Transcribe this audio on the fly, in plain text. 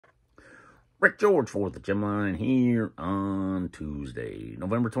Rick George for the Gem Line here on Tuesday,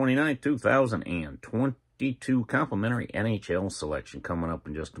 November 29th, 2022. Complimentary NHL selection coming up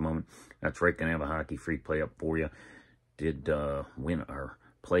in just a moment. That's right, going to have a hockey free play up for you. Did win our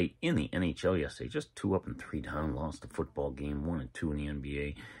play in the NHL yesterday. Just 2 up and 3 down. Lost the football game, 1 and 2 in the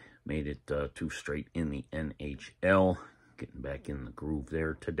NBA. Made it 2 straight in the NHL. Getting back in the groove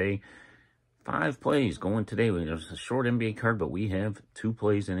there today. 5 plays going today. There's a short NBA card, but we have 2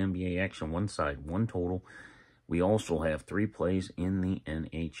 plays in NBA action. 1 side, 1 total. We also have 3 plays in the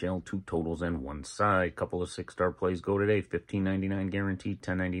NHL, 2 totals and 1 side. Couple of 6-star plays go today. $15.99 guaranteed,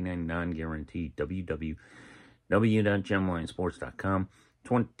 $10.99 non-guaranteed. www.gemlinesports.com.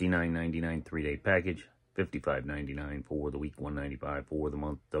 $29.99 3-day package. $55.99 for the week, $195 for the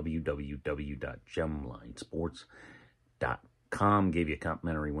month. www.gemlinesports.com. Gave you a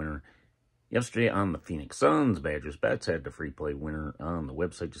complimentary winner yesterday on the Phoenix Suns. Badgers Bets had the free play winner on the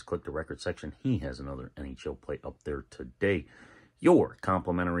website. Just click the record section. He has another NHL play up there today. Your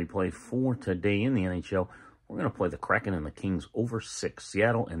complimentary play for today in the NHL. We're going to play the Kraken and the Kings over 6.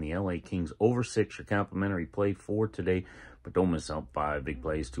 Seattle and the LA Kings over 6. Your complimentary play for today. But don't miss out 5 big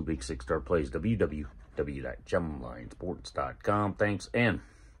plays, 2 big 6-star plays. www.gemlinesports.com. Thanks and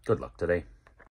good luck today.